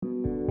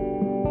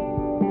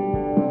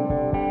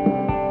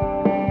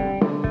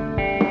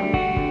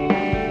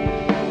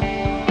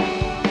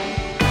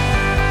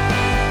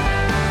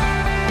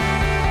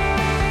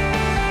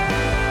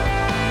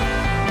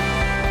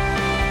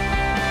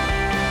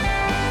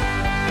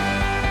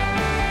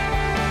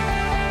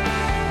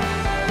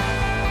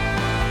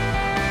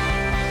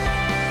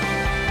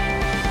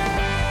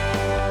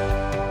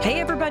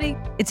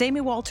everybody. It's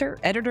Amy Walter,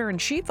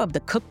 editor-in-chief of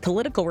the Cook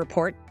Political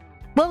Report.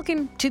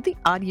 Welcome to the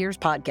Odd Years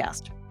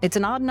podcast. It's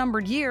an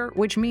odd-numbered year,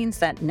 which means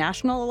that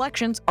national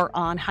elections are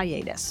on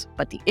hiatus.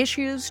 But the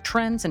issues,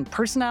 trends, and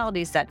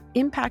personalities that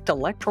impact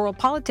electoral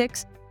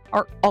politics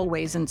are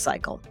always in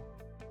cycle.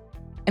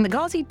 In the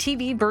gauzy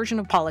TV version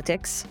of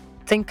politics,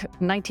 think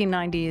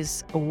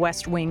 1990s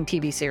West Wing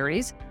TV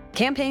series,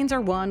 campaigns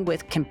are won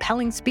with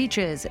compelling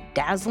speeches,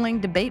 dazzling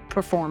debate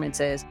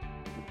performances,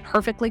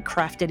 perfectly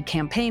crafted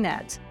campaign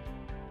ads.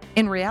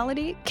 In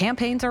reality,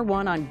 campaigns are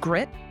won on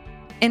grit,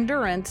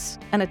 endurance,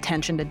 and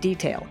attention to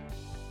detail.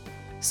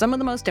 Some of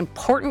the most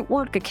important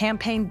work a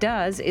campaign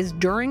does is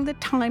during the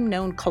time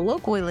known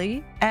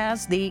colloquially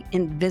as the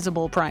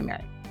invisible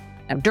primary.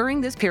 Now,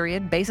 during this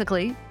period,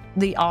 basically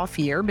the off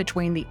year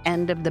between the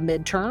end of the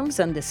midterms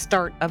and the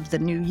start of the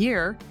new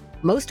year,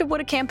 most of what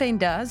a campaign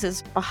does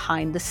is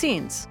behind the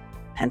scenes,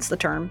 hence the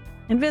term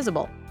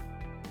invisible.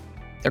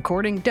 They're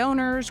courting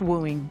donors,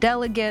 wooing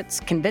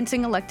delegates,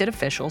 convincing elected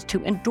officials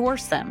to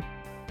endorse them.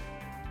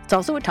 It's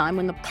also a time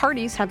when the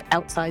parties have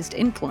outsized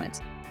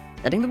influence,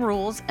 setting the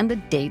rules and the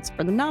dates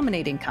for the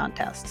nominating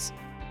contests.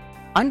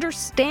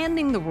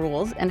 Understanding the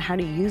rules and how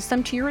to use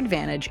them to your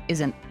advantage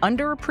is an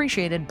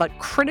underappreciated but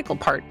critical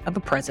part of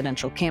a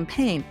presidential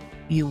campaign.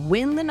 You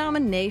win the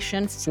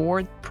nomination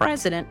for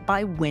president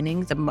by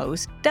winning the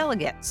most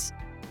delegates.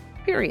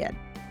 Period.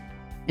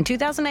 In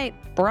 2008,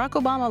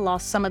 Barack Obama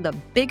lost some of the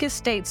biggest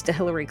states to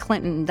Hillary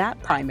Clinton in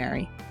that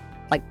primary,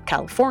 like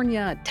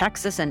California,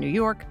 Texas, and New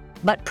York,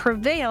 but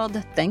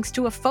prevailed thanks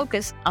to a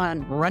focus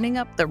on running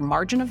up the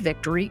margin of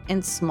victory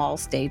in small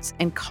states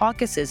and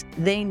caucuses.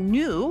 They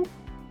knew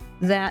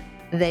that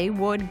they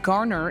would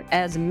garner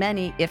as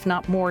many, if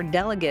not more,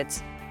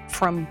 delegates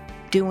from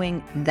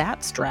doing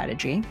that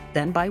strategy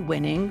than by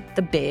winning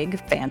the big,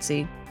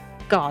 fancy,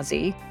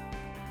 gauzy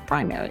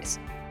primaries.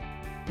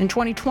 In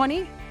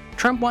 2020,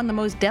 Trump won the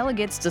most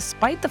delegates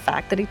despite the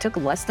fact that he took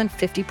less than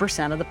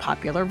 50% of the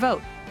popular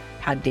vote.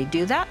 How did he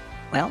do that?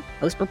 Well,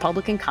 most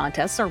Republican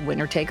contests are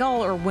winner take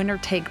all or winner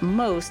take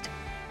most.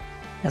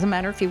 Doesn't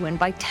matter if you win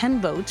by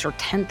 10 votes or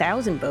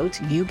 10,000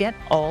 votes, you get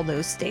all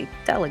those state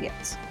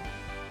delegates.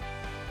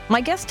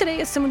 My guest today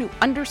is someone who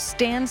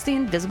understands the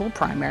invisible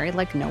primary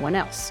like no one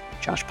else.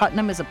 Josh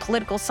Putnam is a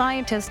political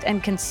scientist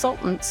and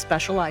consultant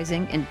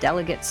specializing in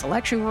delegate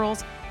selection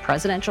rules,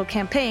 presidential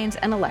campaigns,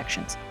 and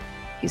elections.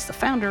 He's the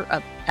founder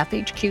of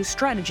FHQ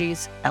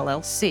Strategies,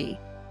 LLC.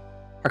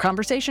 Our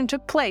conversation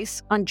took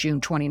place on June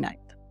 29th.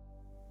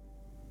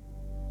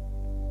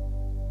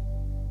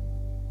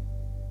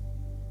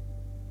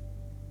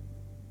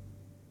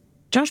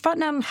 Josh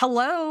Putnam,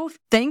 hello.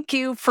 Thank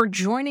you for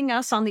joining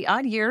us on the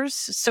Odd Years.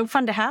 So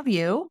fun to have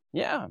you.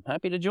 Yeah, I'm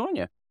happy to join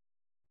you.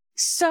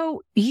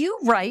 So you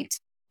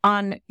write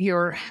on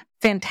your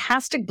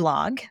fantastic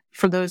blog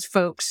for those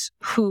folks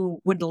who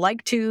would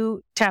like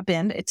to tap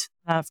in. It's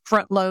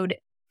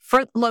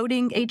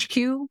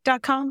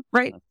frontloadinghq.com,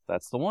 right?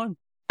 That's the one.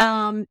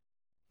 One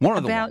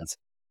of the ones.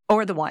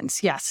 Or the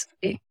ones, yes.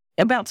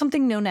 About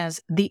something known as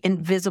the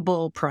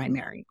invisible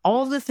primary.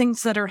 All the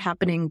things that are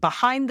happening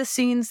behind the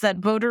scenes that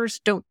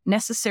voters don't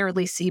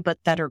necessarily see, but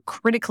that are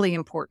critically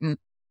important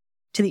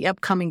to the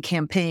upcoming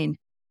campaign.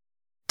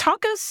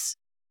 Talk us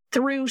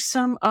through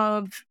some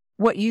of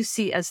what you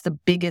see as the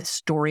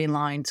biggest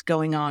storylines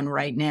going on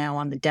right now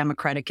on the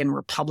Democratic and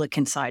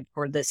Republican side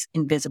for this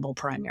invisible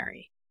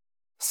primary.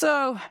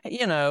 So,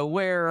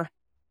 where,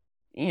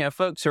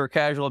 folks who are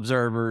casual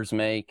observers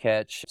may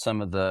catch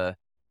some of the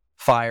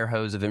fire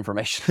hose of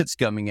information that's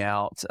coming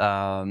out.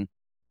 I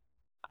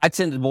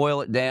tend to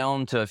boil it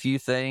down to a few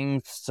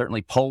things.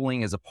 Certainly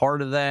polling is a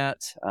part of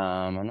that.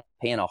 I'm not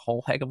paying a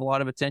whole heck of a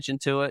lot of attention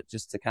to it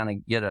just to kind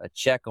of get a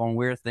check on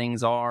where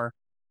things are.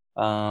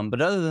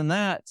 But other than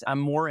that, I'm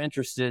more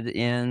interested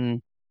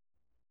in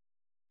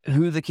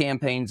who the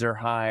campaigns are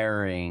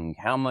hiring,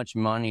 how much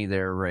money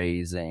they're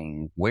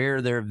raising,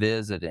 where they're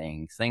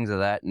visiting, things of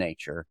that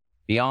nature.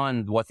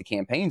 Beyond what the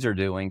campaigns are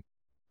doing,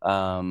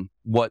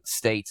 what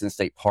states and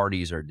state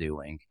parties are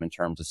doing in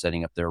terms of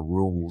setting up their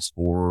rules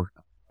for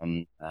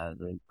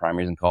the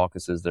primaries and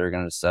caucuses that are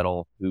going to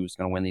settle who's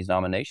going to win these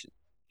nominations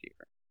here.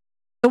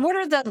 So what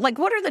are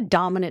the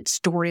dominant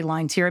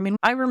storylines here? I mean,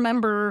 I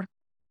remember,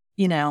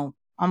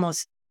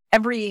 almost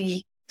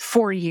every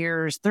 4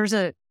 years, there's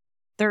a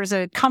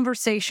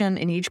conversation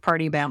in each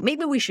party about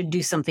maybe we should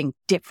do something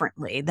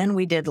differently than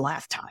we did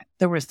last time.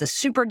 There was the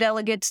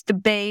superdelegates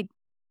debate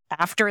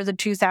after the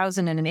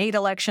 2008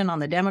 election on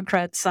the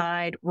Democrat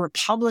side.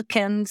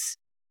 Republicans,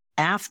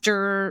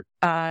 after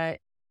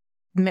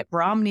Mitt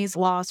Romney's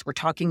loss, were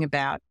talking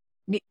about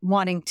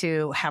wanting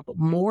to have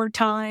more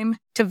time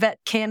to vet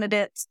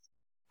candidates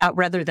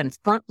rather than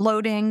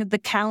front-loading the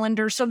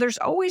calendar. So there's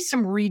always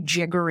some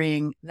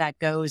rejiggering that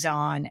goes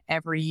on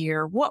every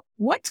year.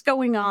 What's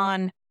going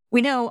on?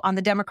 We know on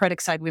the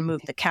Democratic side, we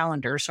moved the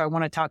calendar. So I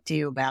want to talk to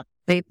you about,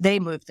 they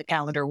moved the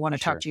calendar. I want to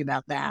talk to you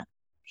about that.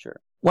 Sure.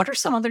 What are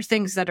some other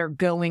things that are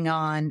going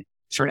on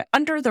sort of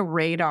under the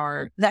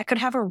radar that could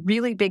have a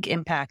really big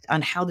impact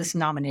on how this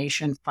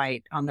nomination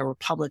fight on the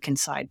Republican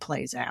side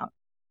plays out?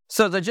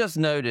 So as I just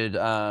noted,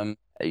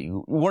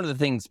 one of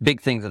the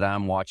big things that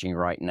I'm watching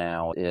right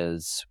now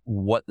is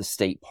what the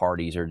state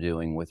parties are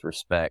doing with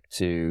respect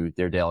to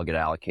their delegate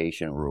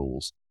allocation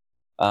rules.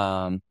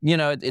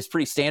 It's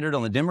pretty standard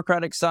on the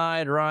Democratic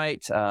side,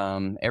 right?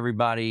 Every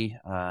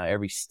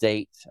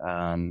state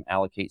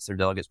allocates their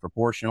delegates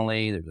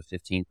proportionally. There's a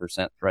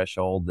 15%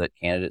 threshold that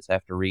candidates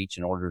have to reach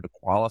in order to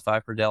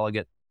qualify for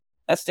delegate.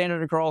 That's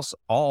standard across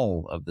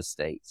all of the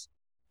states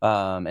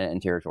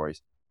and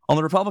territories. On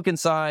the Republican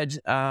side,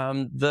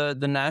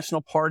 the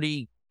National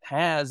Party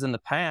has in the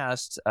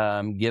past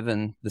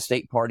given the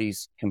state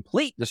parties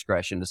complete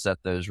discretion to set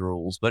those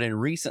rules. But in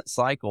recent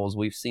cycles,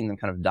 we've seen them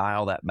kind of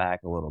dial that back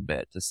a little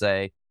bit to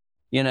say,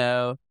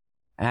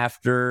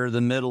 after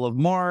the middle of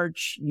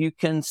March, you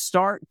can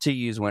start to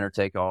use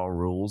winner-take-all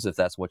rules if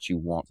that's what you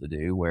want to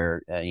do,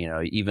 where,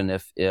 even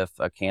if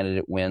a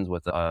candidate wins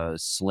with a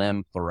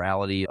slim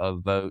plurality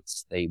of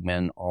votes, they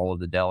win all of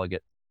the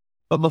delegates.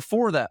 But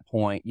before that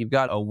point, you've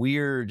got a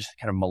weird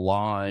kind of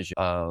melange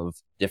of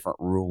different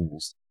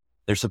rules.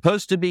 They're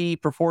supposed to be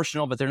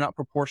proportional, but they're not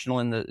proportional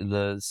in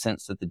the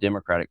sense that the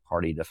Democratic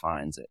Party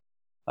defines it.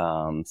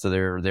 So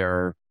there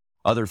are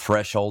other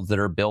thresholds that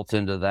are built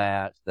into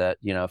that,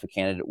 if a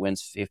candidate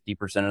wins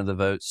 50% of the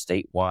votes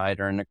statewide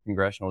or in a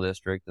congressional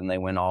district, and they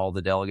win all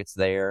the delegates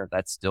there,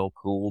 that's still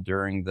cool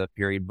during the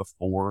period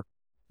before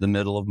the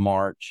middle of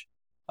March.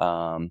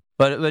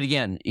 But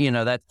again,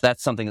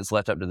 that's something that's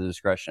left up to the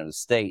discretion of the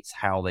states,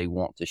 how they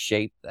want to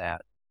shape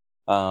that.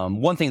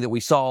 One thing that we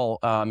saw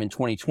in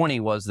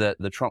 2020 was that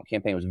the Trump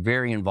campaign was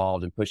very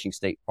involved in pushing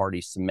state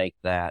parties to make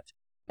that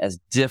as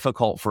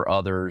difficult for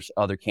other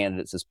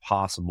candidates as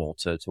possible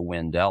to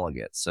win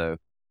delegates. So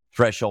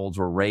thresholds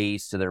were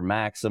raised to their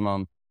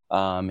maximum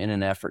in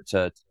an effort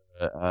to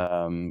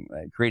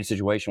create a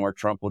situation where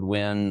Trump would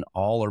win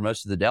all or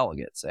most of the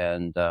delegates.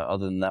 And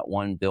other than that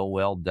one Bill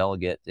Weld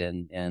delegate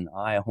in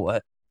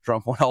Iowa,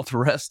 Trump won all the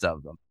rest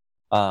of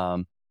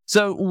them.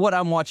 So what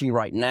I'm watching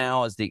right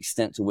now is the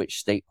extent to which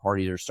state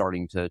parties are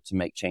starting to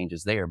make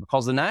changes there,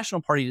 because the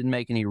National Party didn't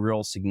make any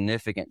real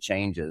significant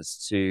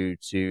changes to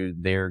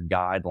their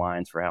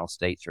guidelines for how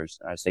state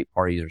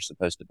parties are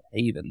supposed to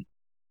behave.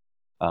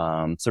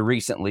 So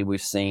recently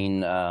we've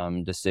seen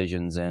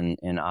decisions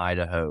in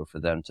Idaho for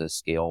them to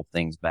scale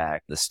things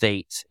back. The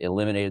state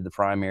eliminated the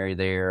primary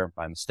there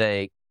by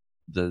mistake.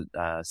 The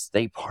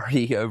state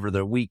party over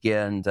the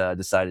weekend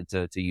decided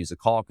to use a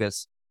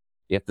caucus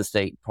if the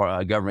state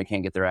government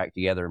can't get their act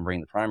together and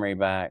bring the primary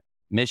back.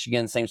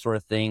 Michigan, same sort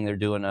of thing. They're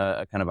doing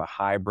a kind of a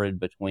hybrid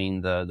between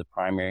the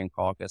primary and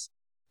caucus.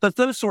 But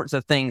those sorts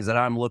of things that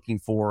I'm looking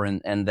for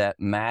and that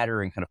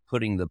matter in kind of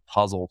putting the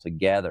puzzle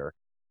together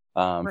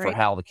for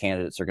how the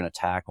candidates are going to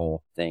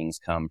tackle things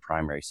come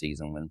primary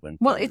season when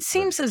it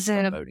seems as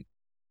if, voting.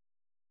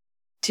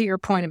 To your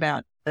point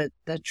about the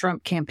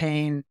Trump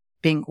campaign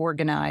being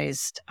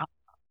organized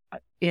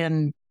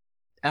in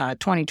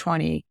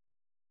 2020,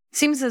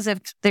 seems as if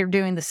they're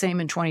doing the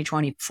same in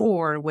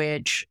 2024,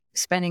 which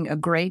spending a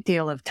great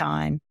deal of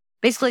time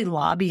basically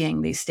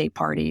lobbying these state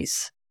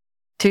parties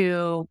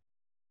to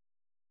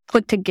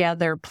put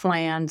together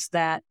plans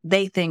that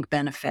they think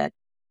benefit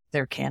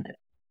their candidate.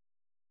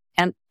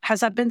 And has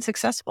that been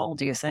successful,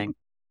 do you think?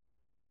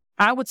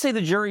 I would say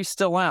the jury's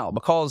still out,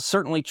 because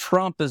certainly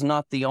Trump is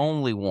not the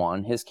only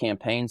one. His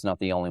campaign's not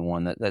the only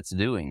one that's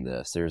doing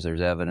this. There's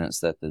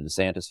evidence that the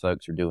DeSantis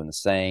folks are doing the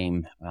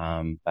same.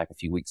 Back a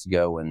few weeks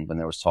ago when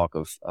there was talk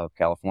of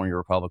California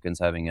Republicans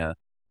having an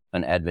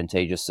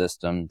advantageous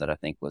system that I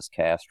think was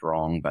cast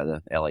wrong by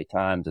the LA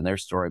Times and their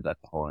story, but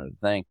that's a whole other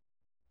thing.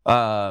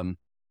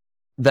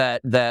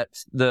 That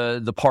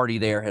the party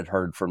there had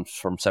heard from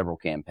several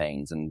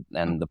campaigns, and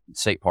the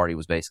state party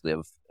was basically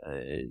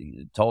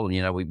told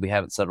them, we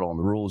haven't settled on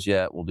the rules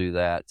yet. We'll do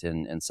that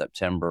in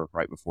September,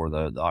 right before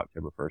the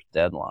October 1st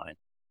deadline.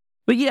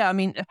 But yeah, I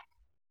mean,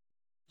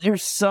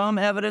 there's some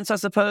evidence, I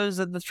suppose,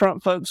 that the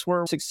Trump folks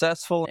were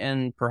successful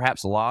in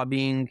perhaps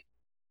lobbying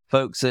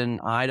folks in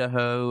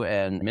Idaho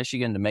and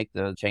Michigan to make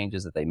the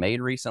changes that they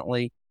made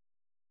recently.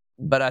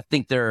 But I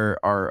think there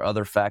are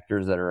other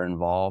factors that are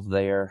involved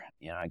there.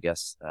 I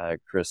guess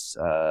Chris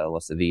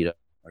LaCivita,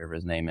 whatever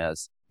his name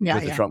is,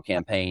 with the Trump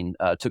campaign,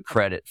 took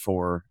credit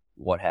for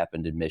what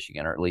happened in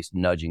Michigan, or at least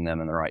nudging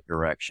them in the right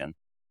direction.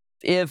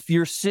 If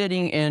you're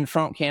sitting in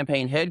Trump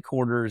campaign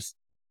headquarters,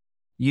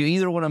 you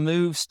either want to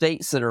move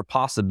states that are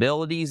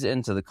possibilities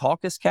into the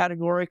caucus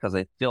category, because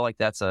they feel like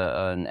that's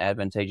an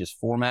advantageous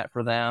format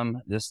for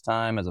them this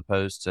time, as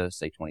opposed to,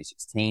 say,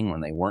 2016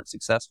 when they weren't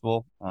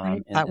successful.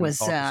 That was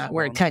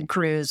where Ted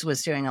Cruz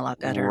was doing a lot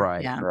better.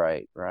 Right.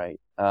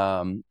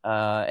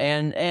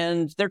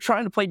 And they're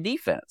trying to play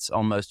defense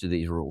on most of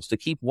these rules to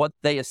keep what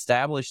they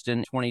established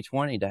in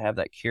 2020 to have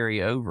that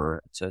carry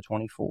over to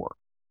 24.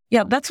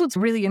 Yeah, that's what's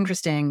really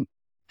interesting.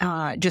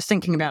 Just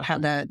thinking about how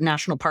the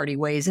National Party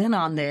weighs in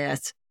on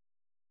this,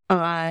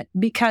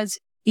 because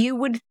you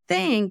would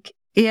think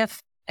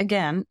if,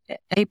 again,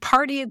 a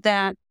party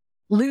that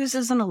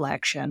loses an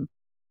election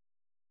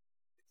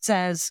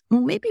says,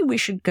 well, maybe we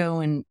should go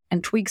and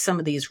tweak some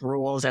of these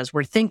rules as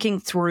we're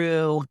thinking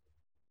through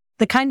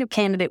the kind of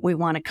candidate we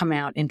want to come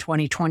out in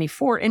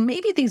 2024. And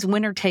maybe these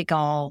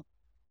winner-take-all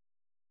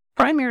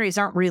primaries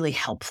aren't really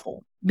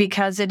helpful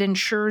because it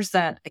ensures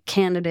that a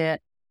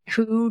candidate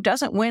who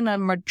doesn't win a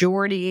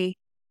majority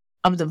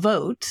of the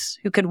votes,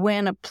 who could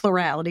win a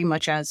plurality,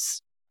 much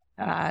as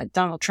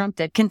Donald Trump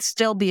did, can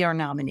still be our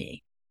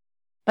nominee.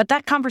 But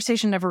that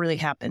conversation never really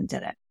happened,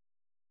 did it?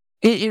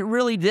 It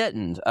really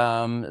didn't.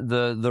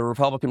 The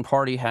Republican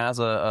Party has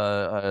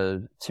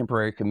a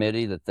temporary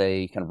committee that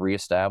they kind of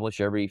reestablish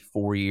every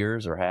 4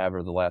 years or have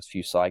over the last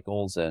few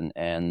cycles,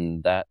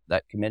 and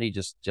that committee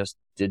just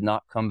did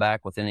not come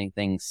back with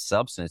anything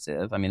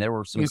substantive. I mean, there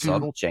were some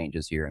subtle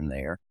changes here and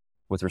there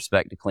with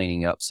respect to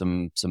cleaning up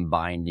some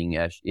binding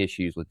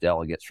issues with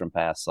delegates from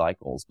past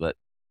cycles. But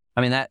I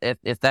mean, that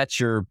if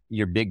that's your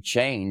big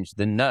change,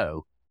 then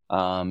no.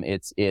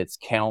 It's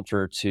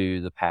counter to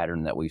the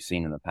pattern that we've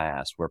seen in the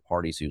past, where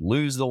parties who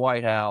lose the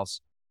White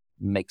House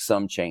make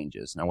some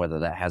changes. Now, whether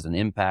that has an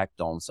impact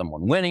on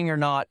someone winning or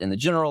not in the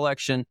general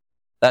election,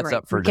 that's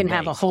up for debate. We can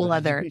have a whole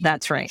other.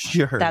 That's right.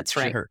 Sure, that's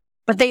right. Sure.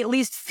 But they at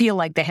least feel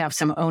like they have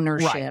some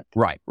ownership.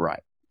 Right.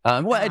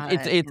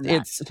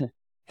 It's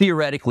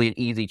theoretically an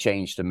easy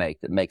change to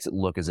make that makes it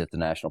look as if the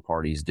national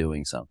party is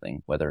doing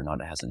something, whether or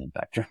not it has an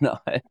impact or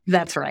not.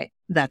 That's right.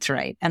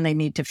 And they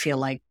need to feel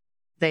like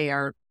they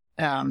are.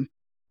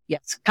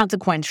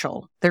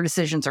 Consequential. Their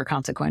decisions are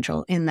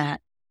consequential in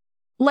that.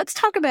 Let's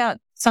talk about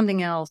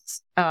something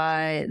else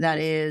that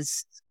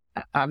is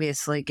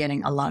obviously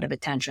getting a lot of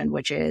attention,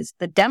 which is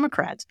the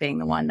Democrats being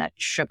the one that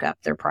shook up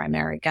their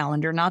primary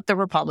calendar, not the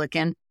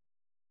Republican,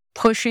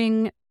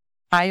 pushing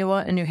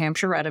Iowa and New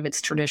Hampshire out of its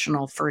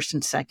traditional first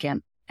and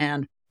second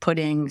and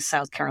putting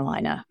South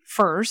Carolina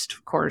first.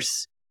 Of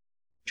course,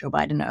 Joe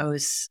Biden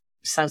owes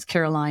South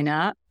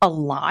Carolina a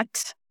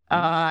lot.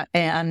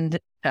 And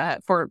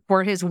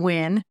for his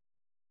win.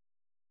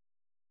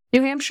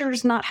 New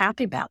Hampshire's not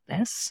happy about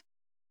this.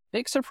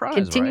 Big surprise,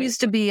 Continues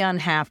to be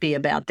unhappy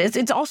about this.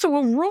 It's also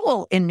a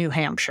rule in New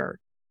Hampshire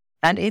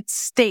that its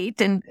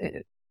state and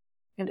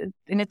in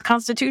its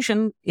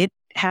constitution, it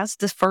has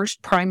the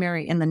first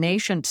primary in the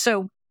nation.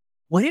 So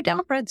what do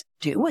Democrats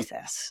do with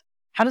this?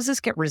 How does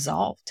this get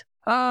resolved?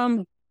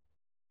 Well,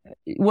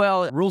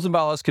 Rules and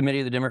Bylaws Committee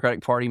of the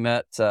Democratic Party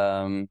met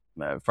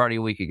Friday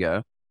a week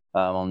ago.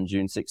 On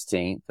June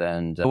 16th.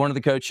 And one of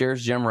the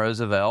co-chairs, Jim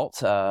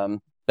Roosevelt,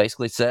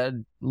 basically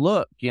said,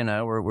 look,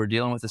 we're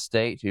dealing with a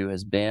state who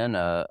has been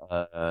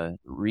a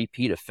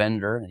repeat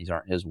offender. These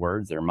aren't his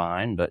words, they're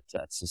mine, but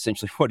that's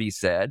essentially what he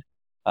said.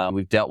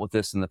 We've dealt with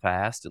this in the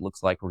past. It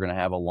looks like we're going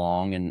to have a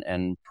long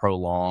and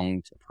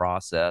prolonged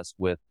process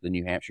with the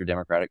New Hampshire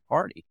Democratic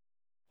Party.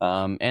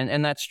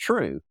 And that's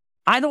true.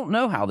 I don't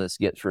know how this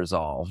gets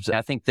resolved.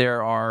 I think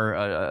there are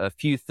a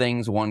few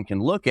things one can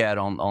look at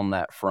on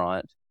that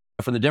front.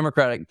 From the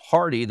Democratic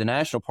Party, the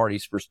national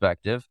party's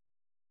perspective,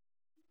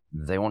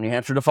 they want New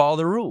Hampshire to follow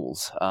the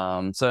rules.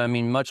 So, I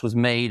mean, much was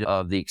made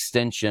of the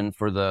extension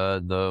for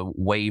the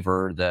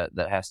waiver that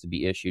has to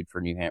be issued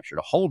for New Hampshire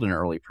to hold an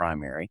early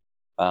primary,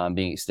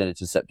 being extended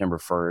to September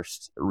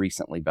 1st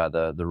recently by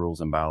the Rules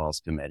and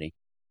Bylaws Committee.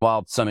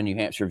 While some in New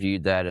Hampshire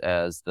viewed that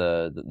as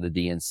the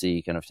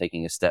DNC kind of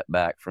taking a step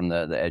back from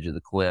the edge of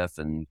the cliff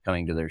and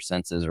coming to their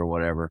senses or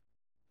whatever,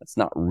 that's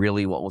not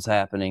really what was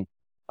happening.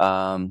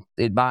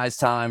 It buys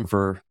time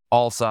for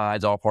all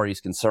sides, all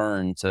parties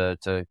concerned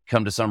to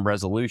come to some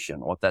resolution.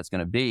 What that's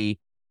going to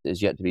be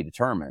is yet to be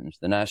determined.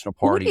 The national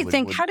party. What do you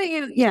think? How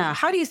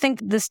do you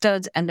think this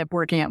does end up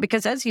working out?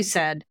 Because as you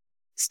said,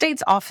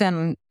 states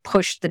often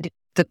push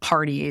the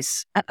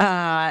parties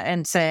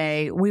and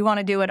say, we want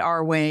to do it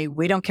our way.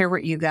 We don't care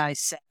what you guys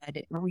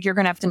said. You're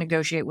going to have to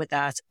negotiate with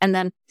us. And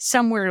then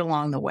somewhere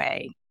along the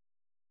way,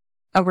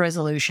 a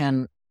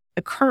resolution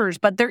occurs.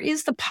 But there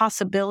is the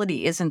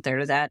possibility, isn't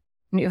there, that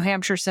New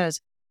Hampshire says,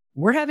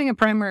 we're having a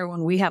primary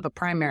when we have a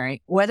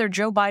primary. Whether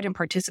Joe Biden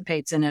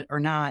participates in it or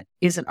not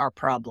isn't our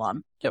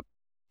problem. Yep.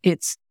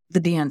 It's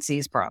the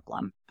DNC's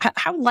problem.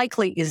 How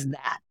likely is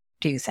that,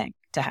 do you think,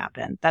 to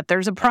happen? That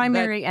there's a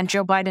primary and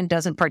Joe Biden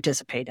doesn't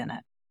participate in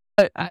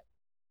it?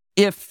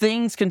 If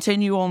things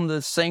continue on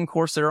the same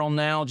course they're on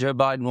now, Joe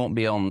Biden won't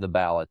be on the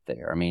ballot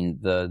there. I mean,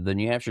 the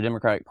New Hampshire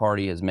Democratic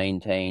Party has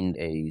maintained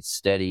a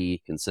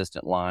steady,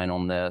 consistent line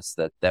on this,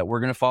 that we're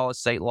going to follow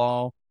state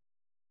law.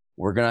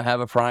 We're going to have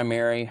a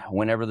primary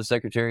whenever the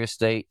Secretary of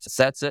State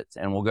sets it,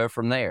 and we'll go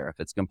from there. If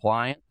it's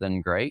compliant,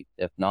 then great.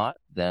 If not,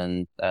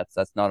 then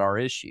that's not our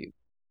issue.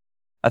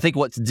 I think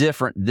what's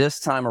different this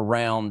time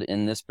around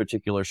in this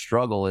particular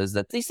struggle is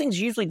that these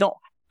things usually don't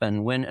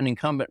happen when an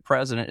incumbent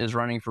president is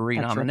running for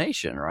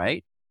renomination,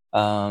 right?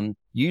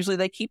 Usually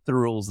they keep the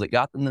rules that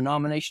got them the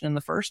nomination in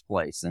the first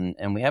place,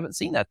 and we haven't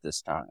seen that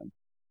this time.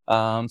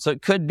 So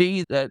it could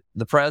be that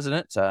the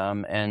president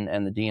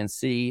and the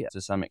DNC, to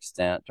some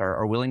extent,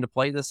 are willing to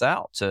play this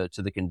out to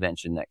the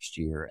convention next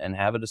year and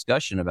have a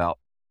discussion about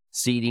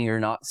seating or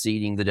not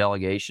seating the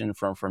delegation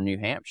from New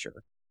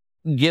Hampshire.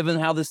 Given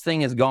how this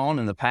thing has gone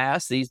in the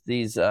past, these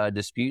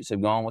disputes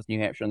have gone with New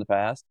Hampshire in the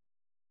past,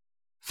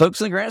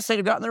 folks in the Granite State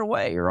have gotten their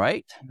way,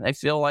 right? They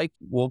feel like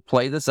we'll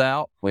play this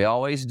out. We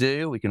always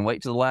do. We can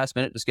wait to the last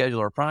minute to schedule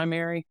our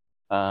primary.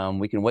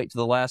 We can wait to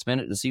the last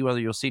minute to see whether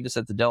you'll seat us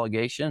at the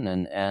delegation.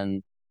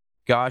 And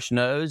gosh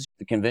knows,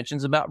 the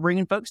convention's about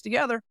bringing folks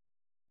together.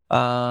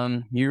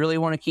 You really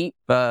want to keep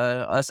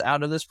us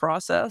out of this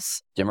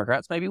process?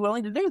 Democrats may be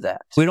willing to do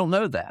that. We don't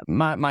know that.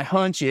 My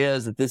hunch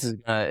is that this is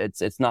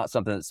it's not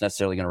something that's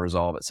necessarily going to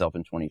resolve itself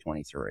in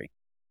 2023.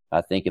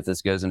 I think if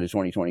this goes into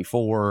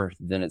 2024,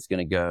 then it's going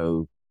to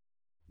go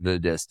the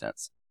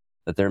distance.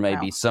 That there may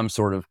be some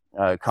sort of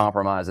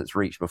compromise that's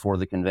reached before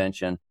the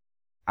convention.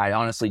 I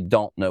honestly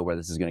don't know where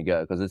this is going to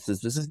go, because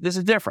this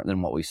is different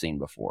than what we've seen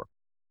before.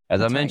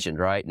 As I mentioned,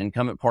 right?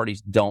 Incumbent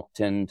parties don't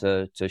tend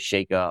to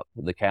shake up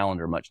the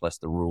calendar, much less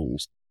the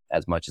rules,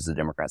 as much as the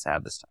Democrats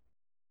have this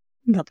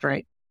time. That's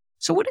right.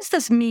 So what does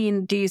this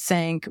mean, do you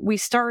think? We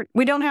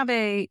don't have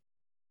a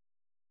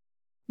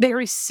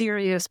very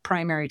serious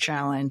primary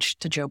challenge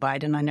to Joe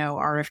Biden. I know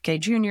RFK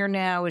Jr.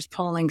 now is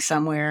polling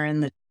somewhere in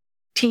the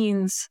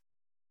teens,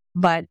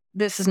 but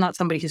this is not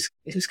somebody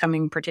who's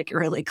coming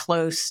particularly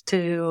close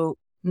to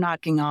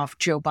knocking off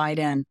Joe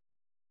Biden.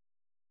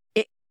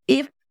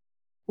 If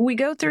we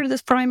go through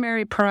this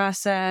primary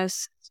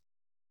process,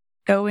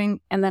 going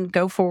and then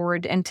go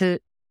forward into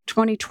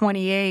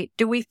 2028,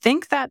 do we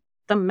think that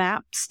the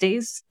map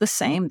stays the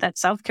same, that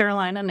South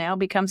Carolina now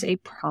becomes a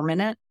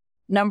permanent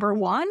number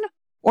one?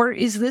 Or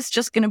is this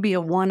just going to be a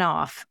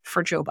one-off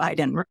for Joe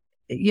Biden?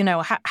 You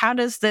know, how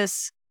do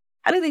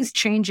these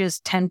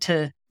changes tend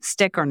to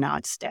stick or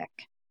not stick?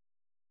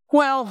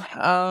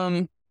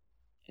 Well,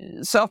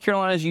 South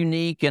Carolina is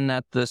unique in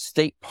that the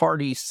state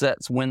party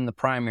sets when the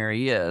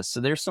primary is. So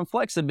there's some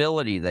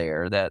flexibility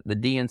there that the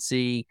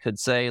DNC could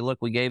say, look,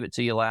 we gave it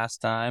to you last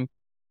time.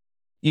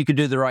 You could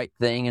do the right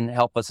thing and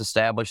help us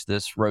establish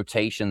this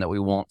rotation that we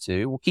want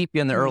to. We'll keep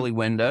you in the early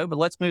window, but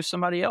let's move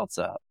somebody else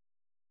up.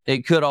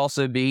 It could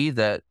also be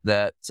that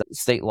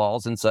state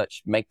laws and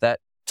such make that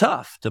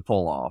tough to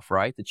pull off,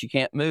 right? That you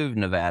can't move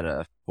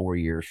Nevada 4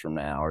 years from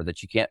now, or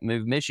that you can't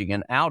move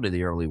Michigan out of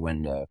the early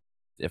window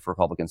if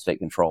Republicans take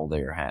control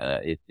there,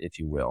 if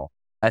you will.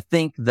 I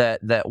think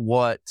that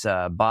what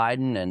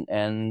Biden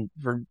and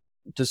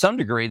to some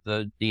degree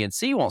the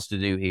DNC wants to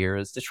do here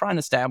is to try and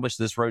establish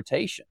this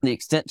rotation. The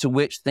extent to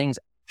which things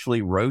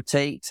actually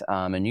rotate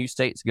and new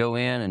states go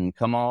in and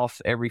come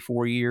off every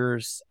 4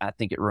 years, I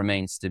think it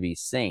remains to be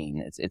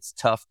seen. It's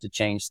tough to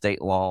change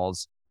state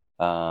laws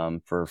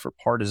for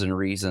partisan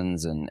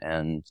reasons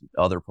and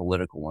other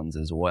political ones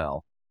as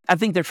well. I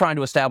think they're trying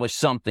to establish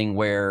something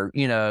where,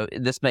 you know,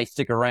 this may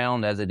stick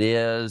around as it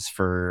is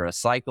for a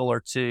cycle or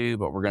two,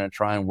 but we're going to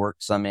try and work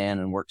some in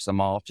and work some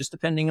off, just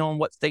depending on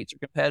what states are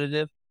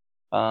competitive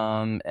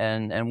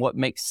and what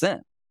makes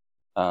sense.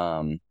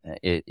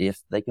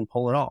 If they can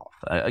pull it off.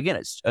 Again,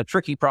 it's a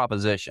tricky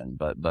proposition,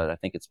 but I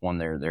think it's one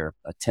they're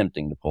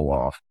attempting to pull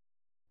off.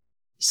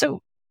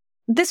 So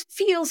this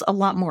feels a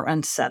lot more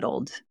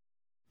unsettled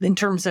in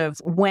terms of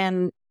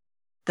when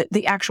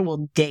the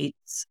actual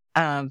dates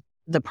of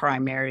the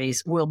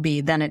primaries will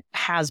be than it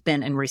has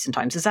been in recent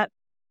times. Is that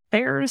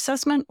fair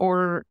assessment,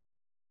 or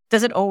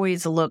does it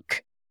always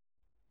look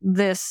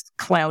this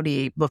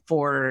cloudy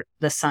before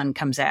the sun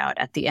comes out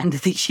at the end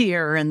of the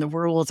year and the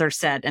rules are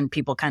set and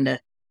people kind of,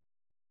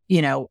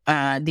 you know,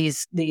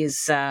 these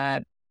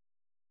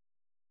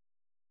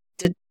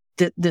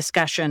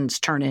discussions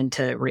turn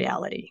into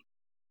reality?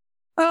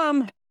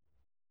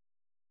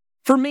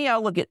 For me, I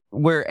look at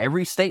where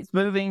every state's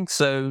moving.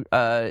 So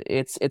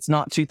it's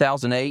not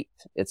 2008.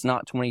 It's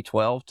not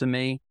 2012 to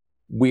me.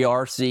 We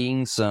are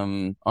seeing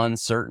some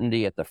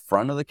uncertainty at the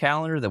front of the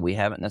calendar that we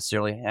haven't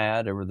necessarily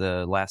had over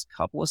the last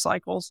couple of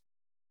cycles.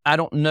 I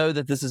don't know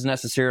that this is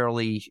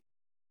necessarily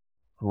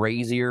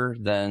crazier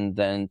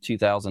than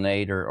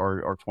 2008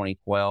 or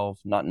 2012.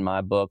 Not in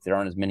my book. There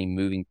aren't as many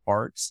moving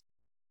parts.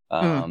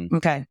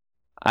 Okay.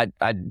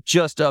 I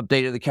just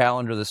updated the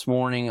calendar this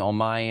morning on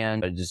my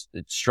end.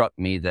 It struck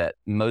me that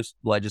most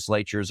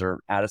legislatures are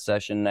out of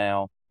session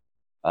now.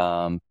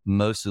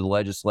 Most of the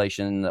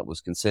legislation that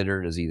was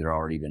considered has either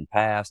already been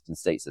passed and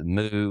states have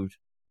moved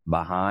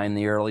behind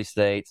the early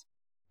states,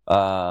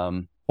 or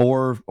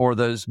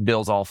those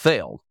bills all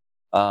failed.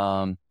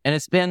 And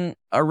it's been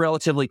a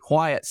relatively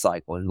quiet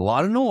cycle. There's a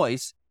lot of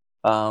noise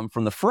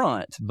from the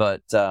front,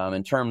 but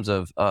in terms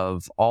of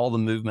all the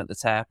movement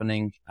that's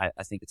happening,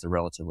 I think it's a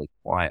relatively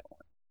quiet one.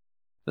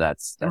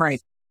 That's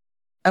right.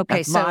 Okay,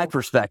 that's so my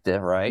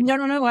perspective, right?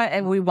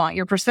 No. We want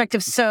your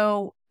perspective.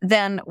 So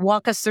then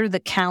walk us through the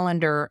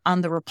calendar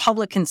on the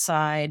Republican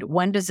side.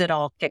 When does it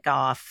all kick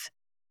off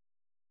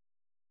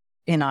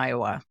in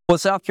Iowa? Well,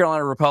 South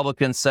Carolina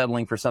Republicans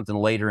settling for something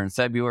later in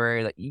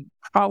February. That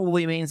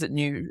probably means that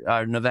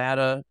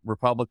Nevada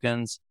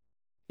Republicans,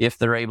 if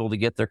they're able to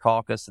get their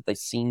caucus that they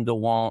seem to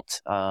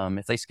want,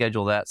 if they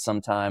schedule that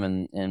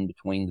sometime in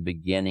between the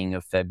beginning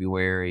of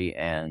February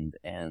and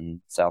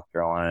South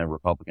Carolina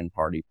Republican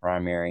Party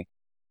primary,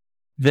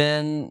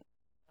 then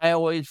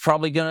Iowa is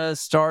probably going to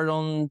start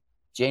on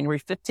January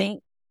 15th.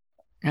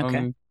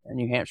 Okay. and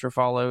New Hampshire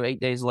follow 8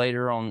 days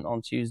later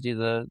on Tuesday,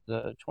 the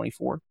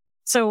 24th.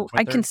 So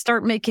I can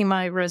start making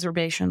my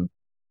reservation.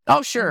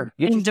 Oh, sure.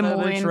 Get in Des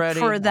Moines ready,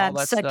 for that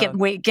second stuff.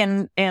 week.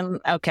 And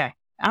okay.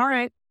 All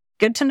right.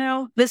 Good to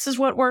know. This is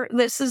what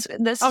this is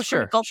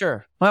critical.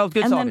 Sure. Well,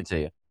 good talking to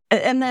you.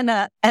 And then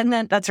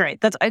that's right.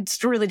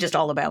 It's really just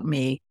all about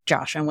me,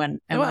 Josh. And when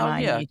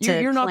I need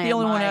to you're not the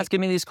only one asking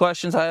me these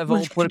questions. I have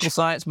old political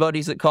science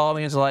buddies that call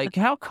me and is like,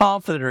 "How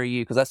confident are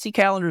you?" Because I see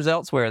calendars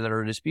elsewhere that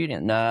are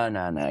disputing.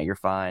 No, you're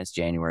fine. It's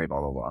January. Blah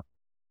blah blah.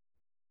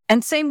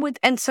 And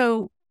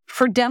so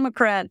for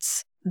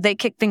Democrats, they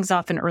kick things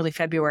off in early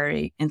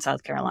February in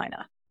South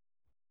Carolina.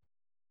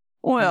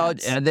 Well,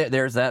 and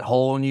there's that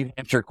whole New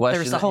Hampshire question.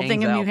 There's the whole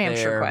thing in New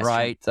Hampshire question,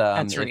 right?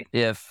 That's right.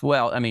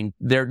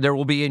 There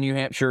will be a New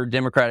Hampshire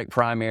Democratic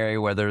primary,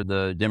 whether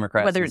the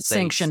Democrats whether it's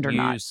sanctioned or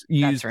not,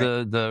 use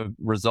the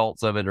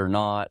results of it or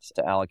not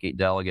to allocate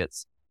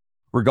delegates,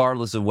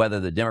 regardless of whether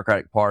the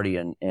Democratic Party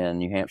in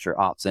New Hampshire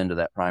opts into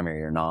that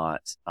primary or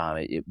not.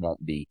 It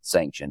won't be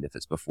sanctioned if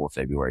it's before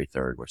February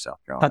 3rd, where South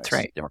Carolina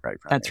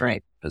Democratic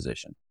primary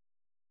position.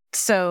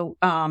 So,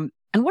 and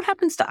what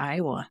happens to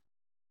Iowa?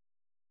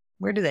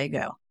 Where do they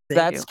go?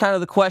 That's kind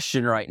of the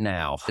question right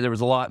now. There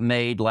was a lot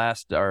made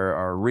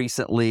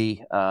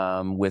recently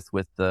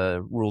with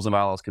the Rules and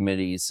Bylaws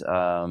Committees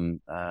deeming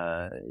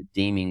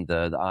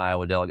the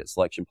Iowa delegate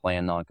selection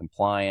plan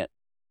non-compliant.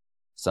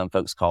 Some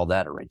folks call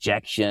that a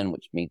rejection,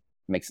 which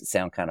makes it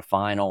sound kind of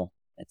final.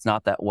 It's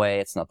not that way.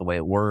 It's not the way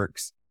it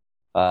works.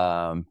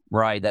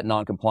 Right. That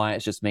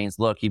non-compliance just means,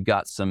 look, you've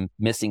got some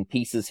missing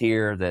pieces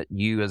here that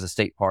you as a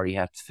state party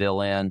have to fill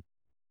in.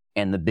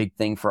 And the big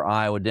thing for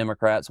Iowa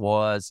Democrats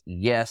was,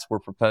 yes, we're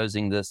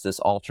proposing this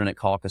alternate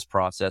caucus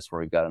process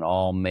where we've got an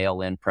all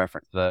mail-in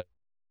preference vote.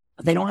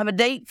 But they don't have a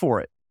date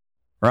for it,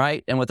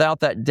 right? And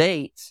without that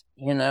date,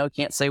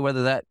 can't say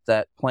whether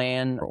that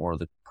plan or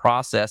the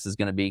process is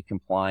going to be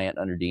compliant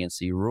under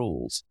DNC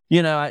rules.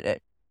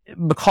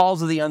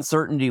 Because of the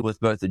uncertainty with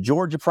both the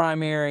Georgia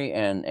primary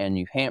and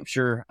New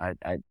Hampshire,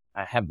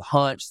 I have the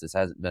hunch, this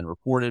hasn't been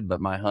reported, but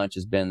my hunch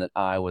has been that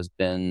Iowa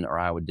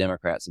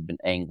Democrats have been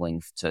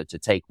angling to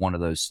take one of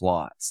those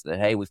slots. That,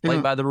 hey, we've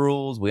played by the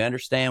rules. We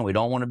understand. We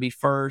don't want to be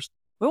first.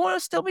 We want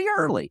to still be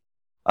early.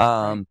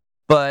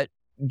 But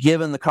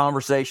given the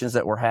conversations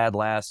that were had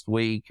last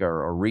week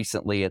or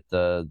recently at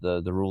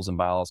the Rules and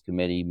Bylaws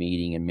Committee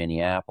meeting in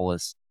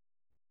Minneapolis,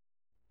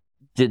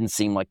 didn't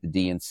seem like the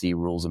DNC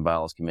Rules and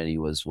Bylaws Committee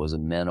was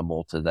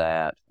amenable to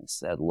that. It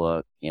said,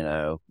 look,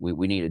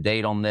 we need a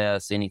date on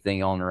this.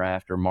 Anything on or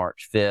after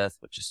March 5th,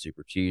 which is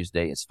Super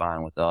Tuesday, is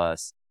fine with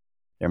us.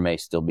 There may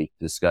still be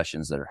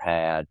discussions that are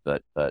had,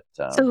 but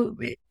so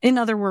in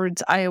other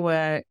words,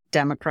 Iowa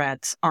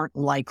Democrats aren't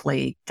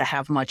likely to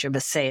have much of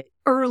a say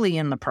early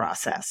in the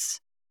process.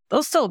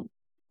 They'll still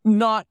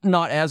not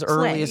as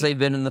early as they've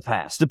been in the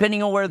past,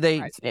 depending on where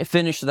they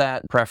finish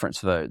that preference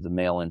vote, the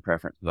mail-in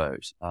preference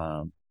vote.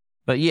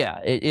 But yeah,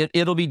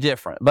 it'll be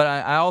different. But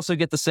I also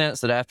get the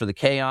sense that after the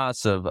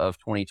chaos of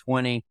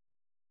 2020,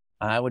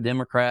 Iowa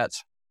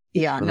Democrats,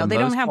 they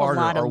don't have a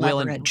lot of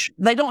leverage.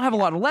 They don't have a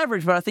lot of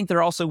leverage, but I think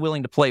they're also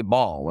willing to play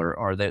ball,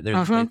 or they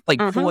play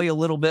coy a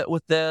little bit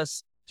with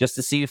this just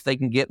to see if they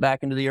can get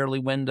back into the early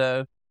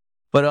window.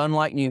 But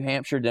unlike New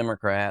Hampshire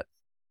Democrats,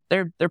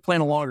 they're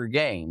playing a longer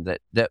game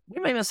that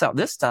we may miss out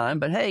this time.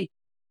 But hey,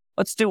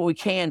 let's do what we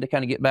can to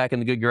kind of get back in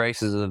the good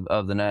graces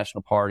of the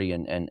National Party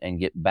and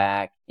get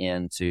back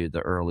into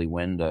the early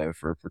window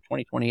for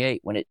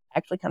 2028 when it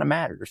actually kind of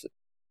matters.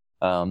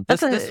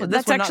 That's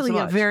actually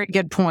a very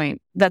good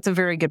point. That's a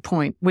very good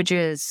point, which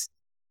is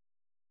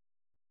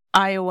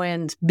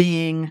Iowans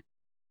being,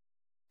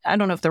 I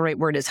don't know if the right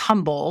word is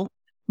humble,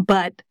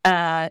 but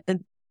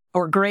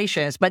or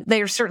gracious, but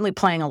they are certainly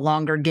playing a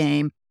longer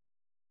game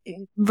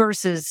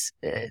versus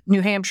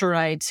New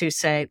Hampshireites who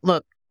say,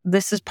 look,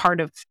 this is part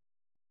of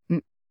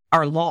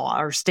our law,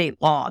 our state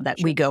law, that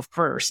we go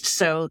first.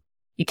 So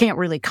you can't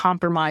really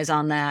compromise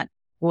on that.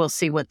 We'll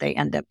see what they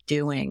end up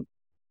doing.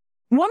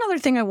 One other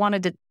thing I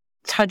wanted to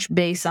touch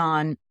base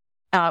on,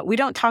 we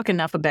don't talk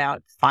enough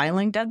about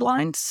filing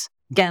deadlines.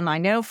 Again, I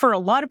know for a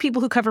lot of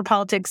people who cover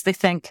politics, they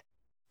think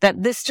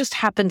that this just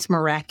happens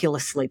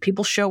miraculously.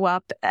 People show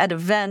up at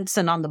events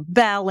and on the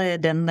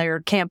ballot and their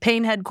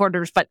campaign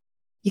headquarters, but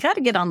you got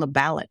to get on the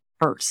ballot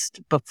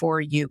first before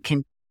you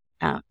can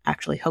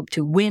actually hope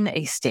to win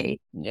a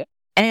state. Yeah.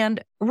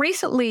 And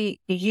recently,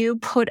 you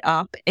put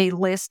up a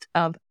list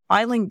of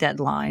filing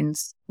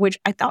deadlines, which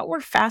I thought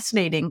were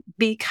fascinating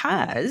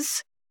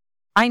because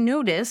I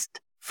noticed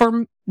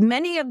for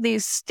many of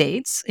these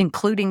states,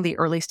 including the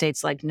early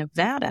states like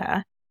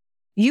Nevada,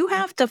 you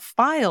have to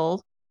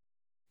file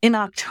in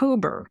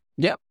October.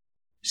 Yep.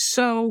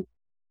 So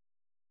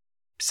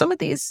some of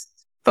these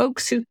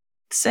folks who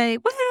say,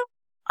 well,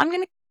 I'm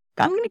going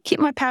to keep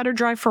my powder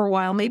dry for a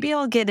while. Maybe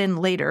I'll get in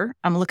later.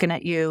 I'm looking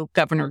at you,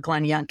 Governor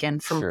Glenn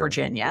Youngkin from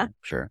Virginia.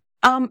 Sure.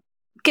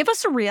 Give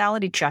us a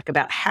reality check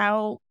about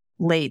how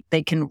late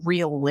they can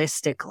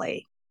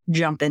realistically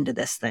jump into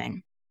this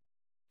thing.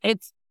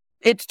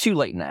 It's too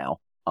late now,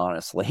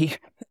 honestly.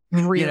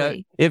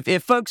 Really?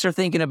 If folks are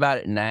thinking about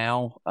it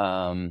now,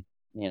 I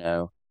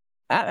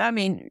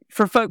mean,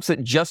 for folks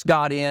that just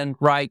got in,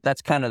 right,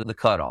 that's kind of the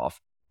cutoff.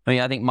 I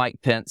mean, I think Mike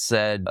Pence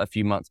said a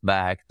few months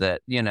back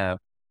that, you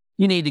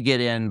need to get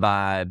in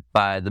by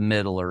the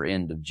middle or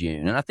end of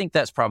June. And I think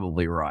that's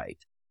probably right.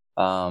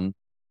 Because,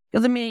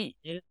 I mean,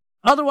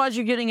 otherwise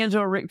you're getting into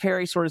a Rick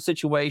Perry sort of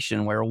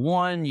situation where,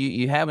 one,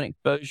 you haven't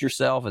exposed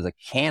yourself as a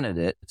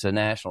candidate to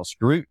national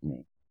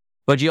scrutiny.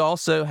 But you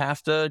also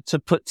have to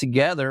put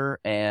together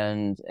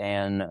and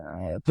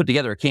put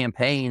together a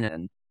campaign,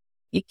 and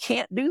you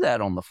can't do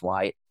that on the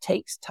fly. It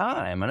takes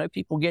time. I know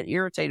people get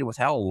irritated with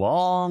how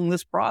long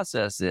this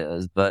process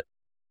is, but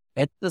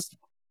it's just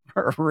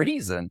for a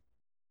reason.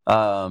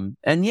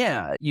 And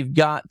yeah, you've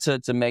got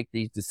to make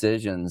these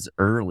decisions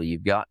early.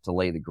 You've got to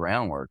lay the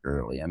groundwork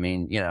early. I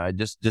mean,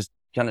 just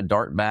kind of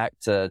dart back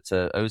to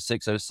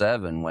 06,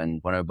 07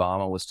 when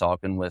Obama was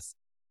talking with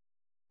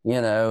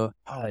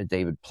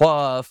David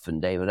Plouffe and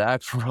David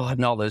Axelrod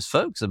and all those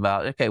folks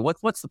about, okay,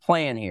 what's the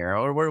plan here?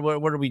 Or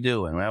what are we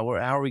doing? How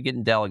are we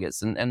getting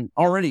delegates? And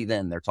already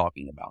then they're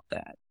talking about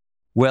that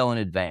well in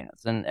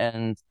advance.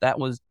 And that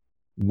was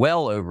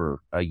well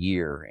over a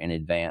year in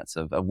advance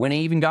of when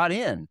he even got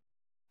in.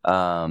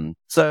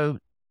 So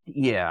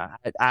yeah,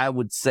 I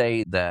would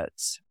say that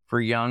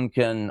for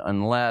Youngkin,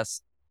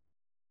 unless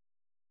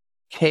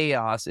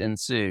chaos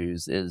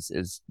ensues,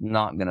 is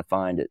not going to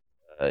find it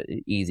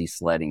easy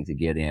sledding to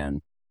get in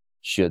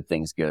should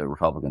things go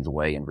Republicans'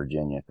 way in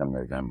Virginia come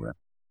November.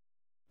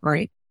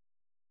 Right.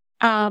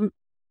 The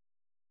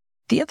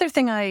other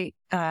thing I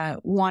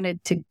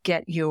wanted to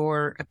get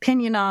your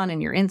opinion on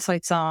and your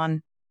insights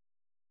on,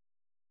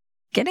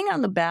 getting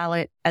on the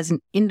ballot as an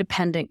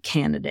independent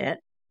candidate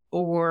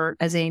or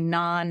as a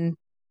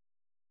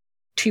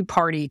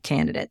non-two-party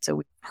candidate. So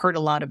we've heard a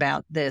lot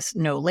about this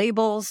no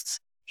labels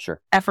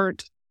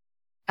effort.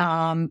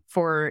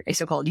 For a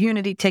so-called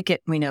unity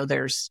ticket, we know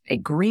there's a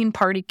Green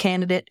Party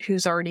candidate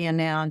who's already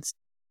announced.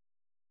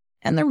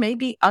 And there may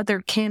be other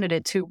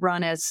candidates who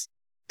run as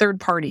third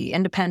party,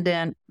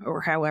 independent,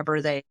 or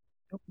however they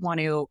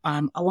want to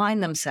align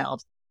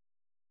themselves.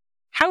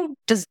 How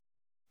does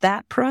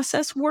that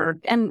process work?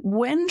 And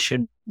when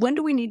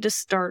do we need to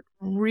start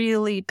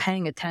really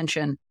paying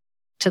attention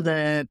to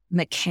the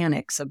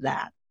mechanics of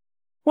that?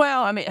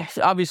 Well, I mean,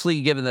 obviously,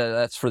 given that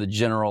that's for the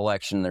general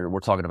election, we're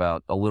talking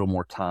about a little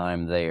more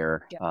time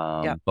there.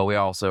 But we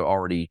also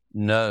already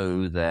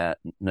know that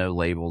No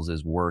Labels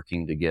is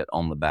working to get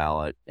on the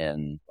ballot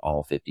in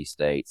all 50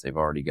 states. They've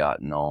already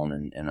gotten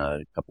on in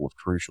a couple of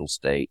crucial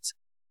states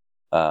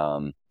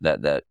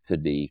that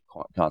could be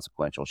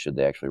consequential should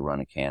they actually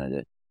run a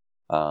candidate.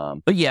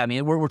 But yeah, I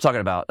mean, we're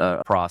talking about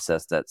a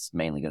process that's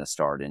mainly going to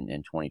start in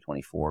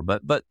 2024.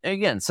 But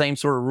again, same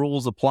sort of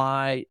rules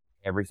apply.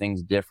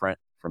 Everything's different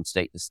from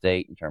state to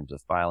state in terms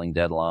of filing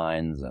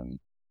deadlines and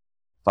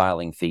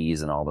filing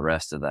fees and all the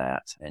rest of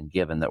that. And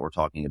given that we're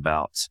talking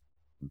about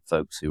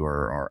folks who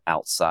are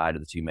outside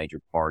of the two major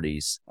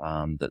parties,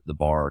 that the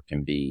bar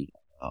can be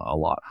a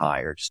lot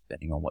higher, just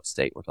depending on what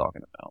state we're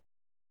talking about.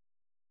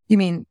 You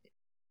mean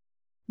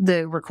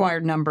the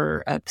required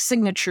number of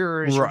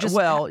signatures? Right.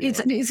 Well,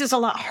 it's just a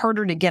lot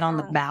harder to get on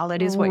the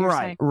ballot, is what you're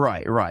saying?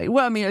 Right.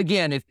 Well, I mean,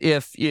 again,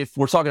 if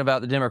we're talking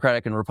about the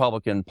Democratic and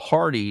Republican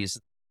parties,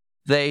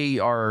 they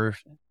are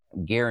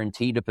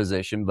guaranteed a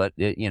position, but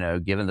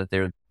given that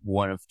they're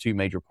one of two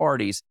major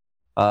parties,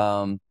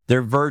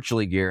 they're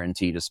virtually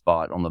guaranteed a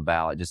spot on the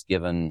ballot, just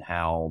given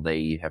how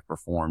they have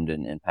performed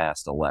in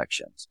past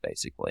elections,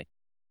 basically.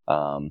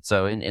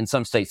 So in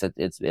some states,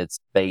 it's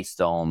based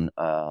on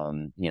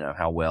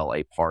how well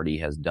a party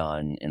has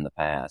done in the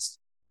past.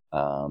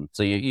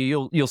 So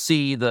you'll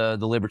see the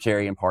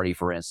Libertarian Party,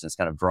 for instance,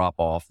 kind of drop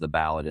off the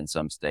ballot in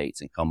some states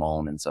and come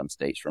on in some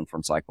states from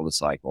cycle to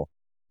cycle,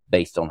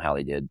 based on how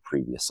they did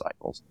previous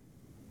cycles.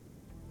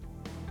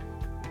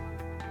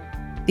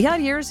 The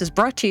Odd Years is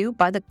brought to you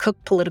by the Cook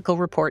Political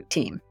Report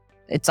team.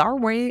 It's our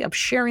way of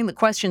sharing the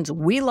questions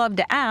we love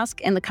to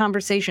ask and the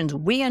conversations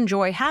we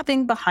enjoy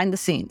having behind the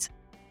scenes.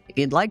 If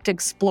you'd like to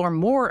explore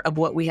more of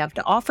what we have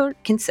to offer,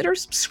 consider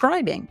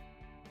subscribing.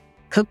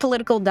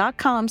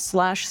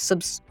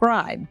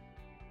 cookpolitical.com/subscribe.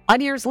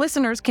 Odd Years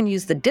listeners can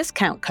use the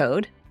discount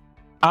code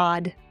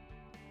ODD,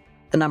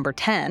 the number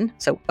 10,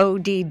 so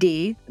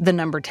ODD, the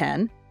number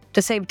 10,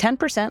 to save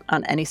 10%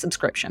 on any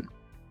subscription.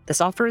 This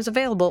offer is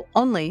available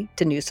only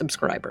to new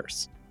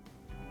subscribers.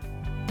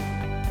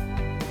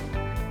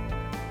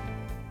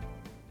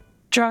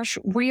 Josh,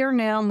 we are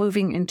now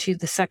moving into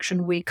the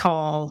section we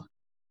call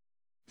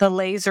the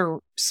laser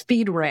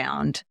speed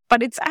round,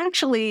 but it's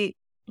actually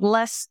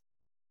less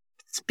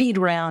speed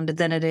round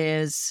than it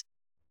is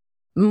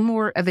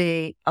more of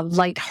a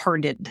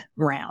lighthearted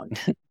round,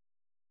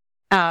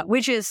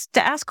 which is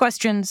to ask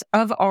questions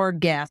of our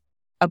guests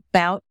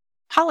about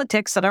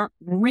politics that aren't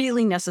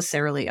really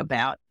necessarily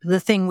about the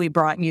thing we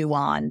brought you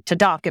on to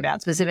talk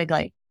about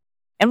specifically.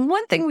 And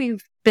one thing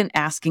we've been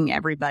asking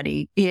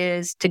everybody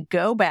is to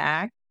go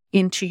back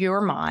into your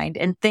mind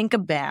and think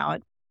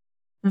about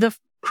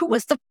who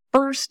was the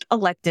first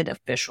elected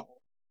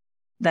official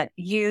that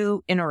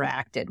you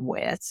interacted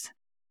with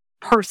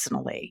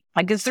personally?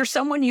 Like, is there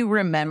someone you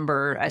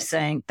remember as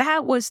saying,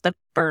 that was the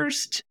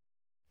first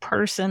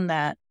person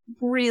that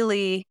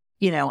really,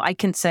 I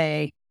can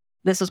say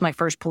this was my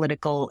first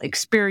political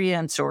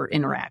experience or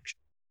interaction?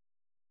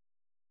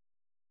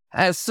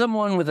 As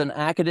someone with an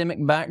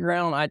academic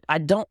background, I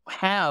don't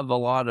have a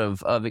lot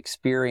of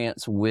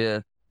experience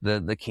with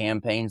the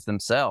campaigns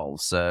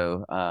themselves.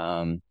 So,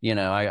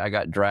 I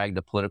got dragged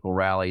to political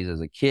rallies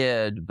as a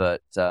kid,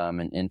 but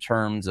in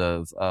terms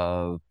of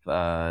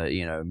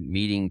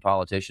meeting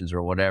politicians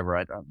or whatever,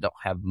 I don't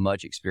have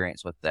much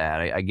experience with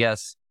that. I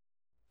guess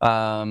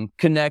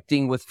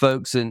connecting with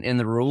folks in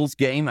the rules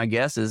game, I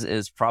guess,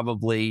 is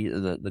probably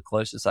the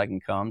closest I can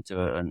come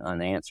to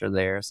an answer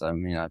there. So,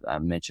 I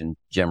mentioned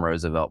Jim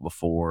Roosevelt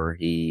before.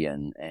 He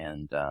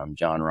and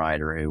John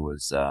Ryder, who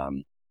was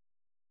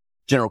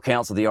general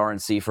counsel of the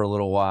RNC for a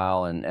little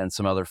while, and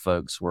some other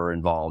folks were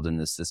involved in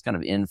this kind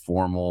of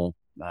informal,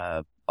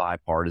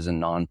 bipartisan,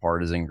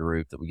 nonpartisan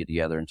group that we get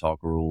together and talk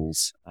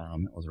rules.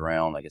 It was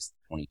around, I guess,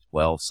 the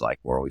 2012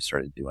 cycle where we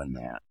started doing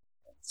that.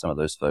 Some of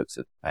those folks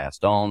have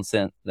passed on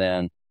since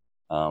then.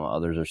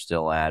 Others are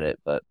still at it,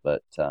 but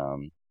those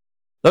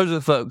are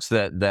the folks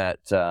that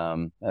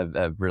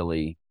have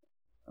really,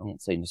 I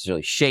won't say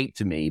necessarily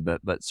shaped me,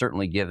 but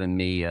certainly given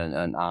me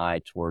an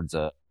eye towards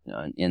an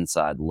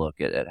inside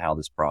look at how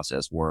this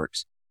process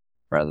works,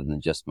 rather than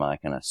just my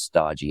kind of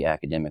stodgy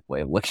academic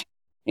way of looking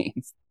at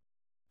things.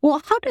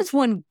 Well, how does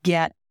one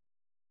get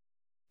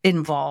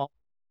involved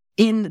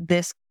in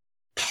this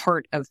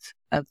part of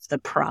the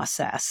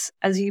process?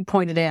 As you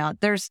pointed out,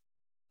 this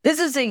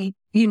is a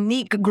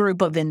unique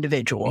group of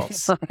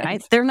individuals,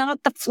 right? They're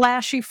not the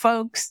flashy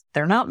folks.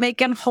 They're not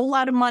making a whole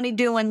lot of money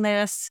doing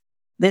this.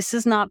 This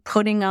is not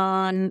putting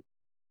on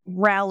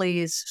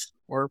rallies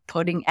or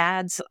putting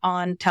ads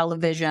on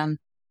television.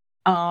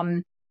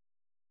 From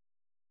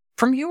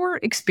your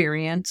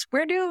experience,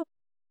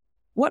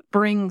 what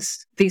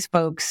brings these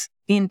folks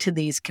into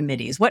these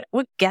committees? What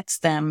gets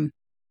them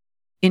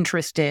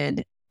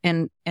interested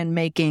in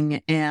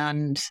making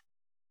and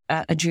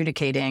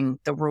adjudicating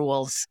the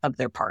rules of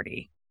their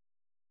party?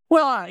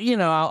 Well,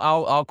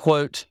 I'll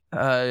quote.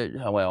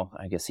 Well,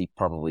 I guess he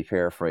probably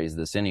paraphrased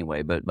this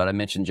anyway, but I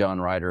mentioned John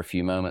Ryder a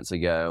few moments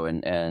ago,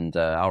 and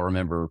I'll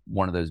remember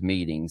one of those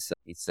meetings.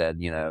 He said,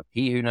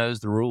 "He who knows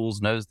the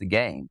rules knows the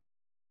game,"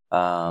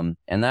 and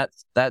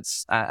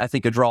that's I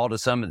think a draw to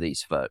some of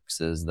these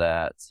folks is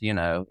that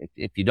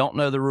if you don't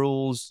know the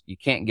rules, you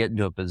can't get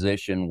into a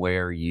position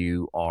where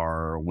you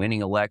are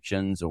winning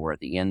elections or at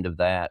the end of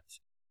that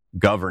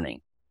governing.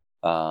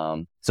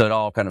 So it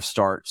all kind of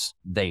starts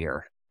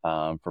there.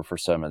 For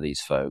some of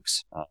these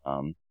folks.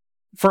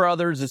 For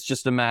others, it's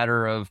just a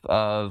matter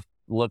of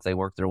look, they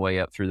work their way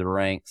up through the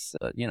ranks.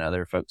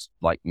 There are folks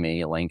like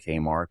me. Elaine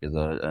Kmark is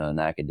an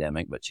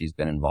academic, but she's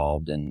been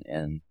involved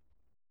in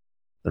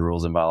the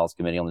Rules and Bylaws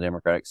Committee on the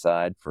Democratic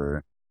side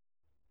for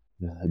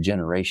a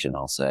generation,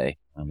 I'll say,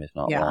 if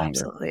not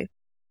longer.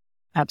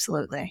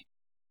 Absolutely.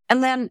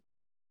 And then,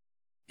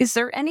 is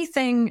there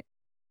anything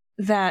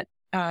that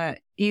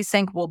you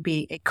think will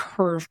be a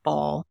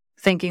curveball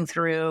thinking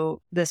through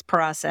this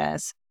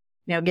process?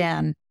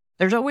 Again,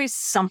 there's always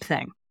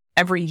something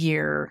every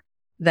year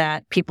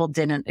that people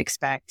didn't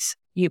expect.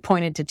 You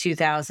pointed to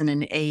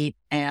 2008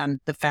 and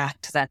the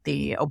fact that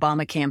the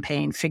Obama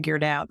campaign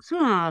figured out,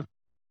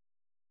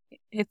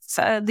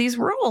 these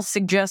rules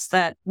suggest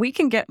that we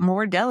can get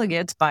more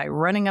delegates by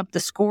running up the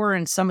score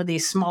in some of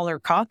these smaller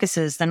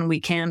caucuses than we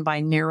can by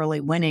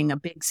narrowly winning a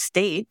big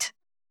state.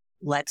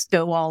 Let's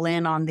go all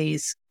in on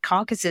these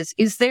caucuses.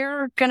 Is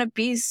there going to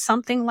be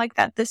something like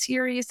that this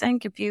year, you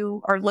think, if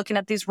you are looking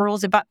at these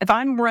rules? If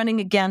I'm running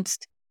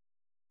against,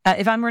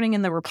 if I'm running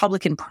in the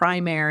Republican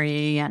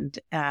primary and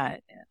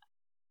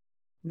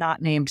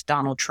not named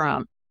Donald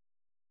Trump,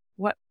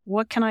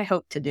 what can I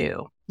hope to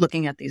do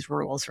looking at these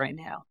rules right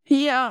now?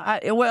 Yeah,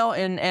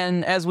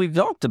 and as we've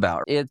talked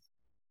about, it's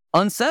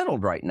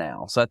unsettled right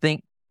now. So I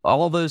think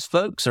all of those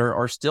folks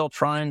are still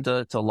trying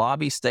to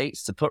lobby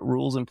states to put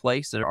rules in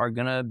place that are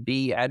going to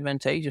be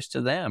advantageous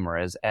to them, or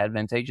as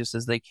advantageous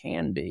as they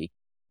can be.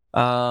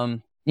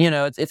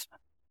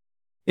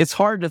 It's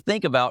hard to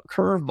think about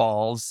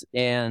curveballs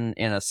in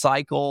a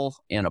cycle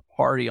in a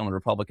party on the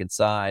Republican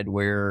side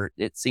where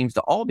it seems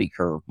to all be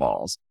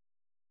curveballs.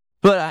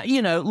 But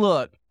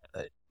look,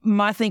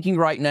 my thinking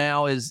right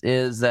now is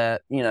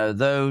that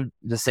though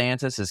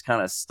DeSantis is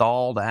kind of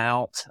stalled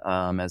out,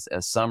 as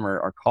some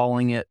are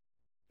calling it,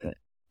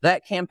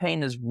 that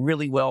campaign is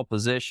really well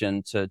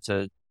positioned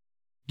to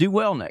do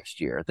well next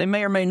year. They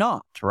may or may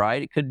not,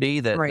 right? It could be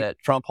that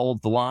Trump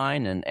holds the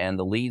line and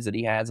the leads that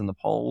he has in the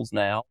polls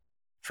now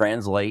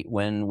translate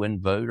when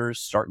voters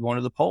start going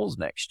to the polls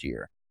next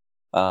year.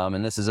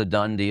 And this is a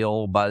done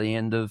deal by the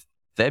end of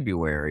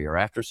February or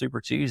after Super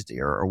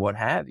Tuesday or what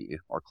have you,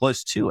 or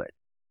close to it.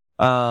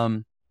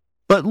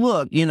 But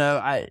look,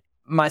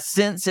 my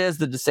sense is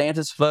the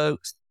DeSantis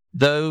folks,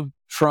 though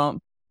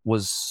Trump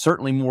was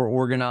certainly more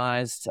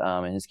organized,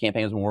 and his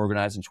campaign was more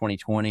organized in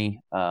 2020.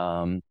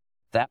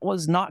 That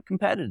was not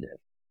competitive.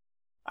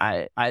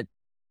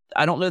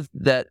 I don't know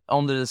that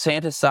on the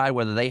DeSantis side,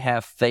 whether they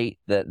have faith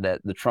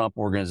that the Trump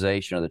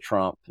organization or the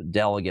Trump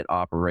delegate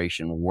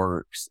operation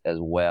works as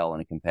well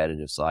in a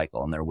competitive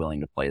cycle, and they're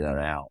willing to play that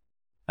out.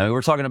 I mean,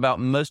 we're talking about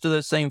most of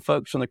those same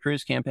folks from the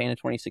Cruz campaign in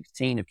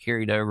 2016 have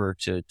carried over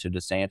to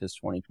DeSantis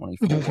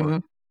 2024. Mm-hmm.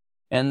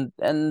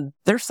 And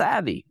they're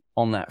savvy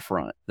on that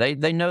front.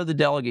 They know the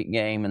delegate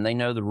game and they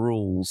know the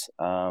rules.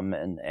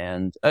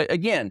 And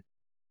again,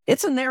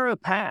 it's a narrow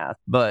path,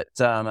 but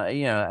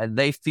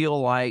they feel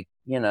like,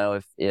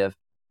 if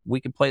we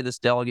could play this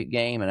delegate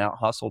game and out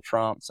hustle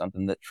Trump,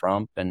 something that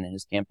Trump and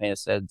his campaign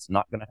has said is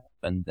not going to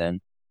happen,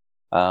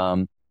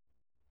 then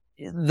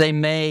they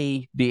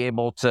may be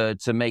able to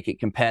make it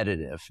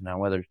competitive. Now,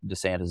 whether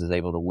DeSantis is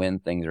able to win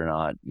things or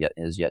not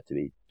is yet to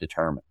be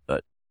determined.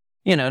 But,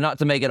 not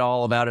to make it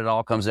all about it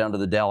all comes down to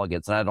the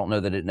delegates, and I don't know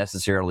that it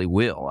necessarily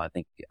will. I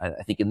think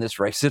in this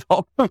race it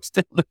all comes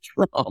down to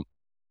Trump,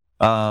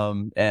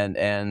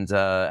 and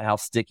how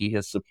sticky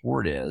his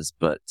support is.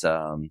 But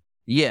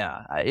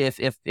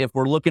if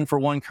we're looking for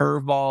one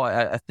curveball,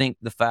 I think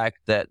the fact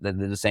that the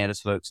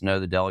DeSantis folks know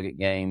the delegate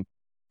game,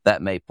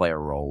 that may play a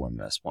role in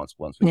this once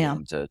we get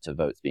into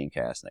votes being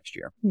cast next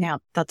year. Yeah,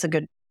 that's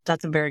a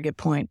very good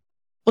point.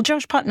 Well,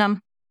 Josh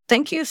Putnam,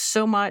 thank you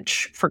so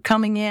much for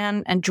coming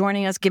in and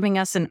joining us, giving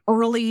us an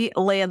early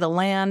lay of the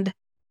land.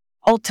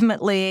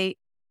 Ultimately,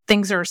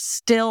 things are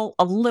still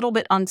a little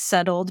bit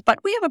unsettled, but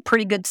we have a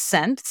pretty good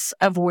sense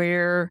of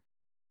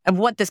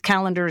what this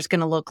calendar is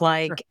going to look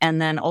like, sure, and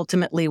then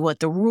ultimately what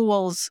the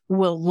rules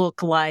will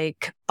look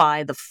like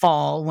by the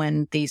fall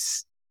when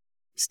these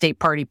state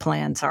party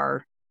plans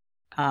are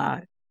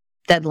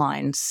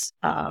deadlines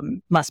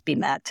must be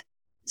met.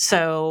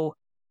 So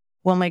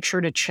we'll make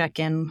sure to check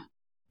in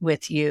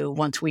with you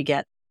once we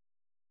get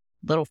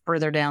a little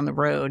further down the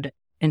road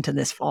into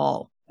this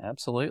fall.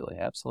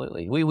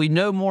 Absolutely. We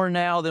know more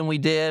now than we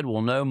did.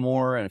 We'll know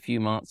more in a few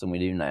months than we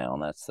do now,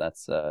 and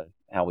that's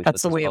how we put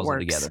this puzzle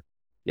together.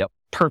 Yep.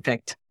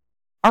 Perfect.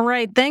 All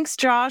right. Thanks,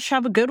 Josh.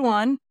 Have a good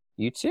one.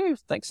 You too.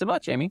 Thanks so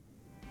much, Amy.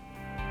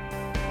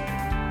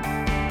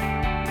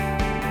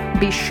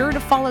 Be sure to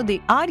follow the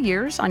Odd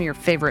Years on your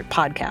favorite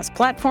podcast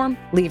platform,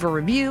 leave a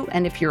review,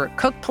 and if you're a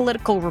Cook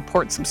Political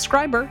Report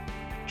subscriber,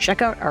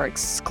 check out our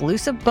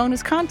exclusive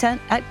bonus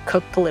content at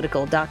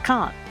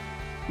cookpolitical.com.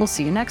 We'll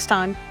see you next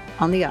time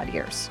on the Odd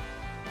Years.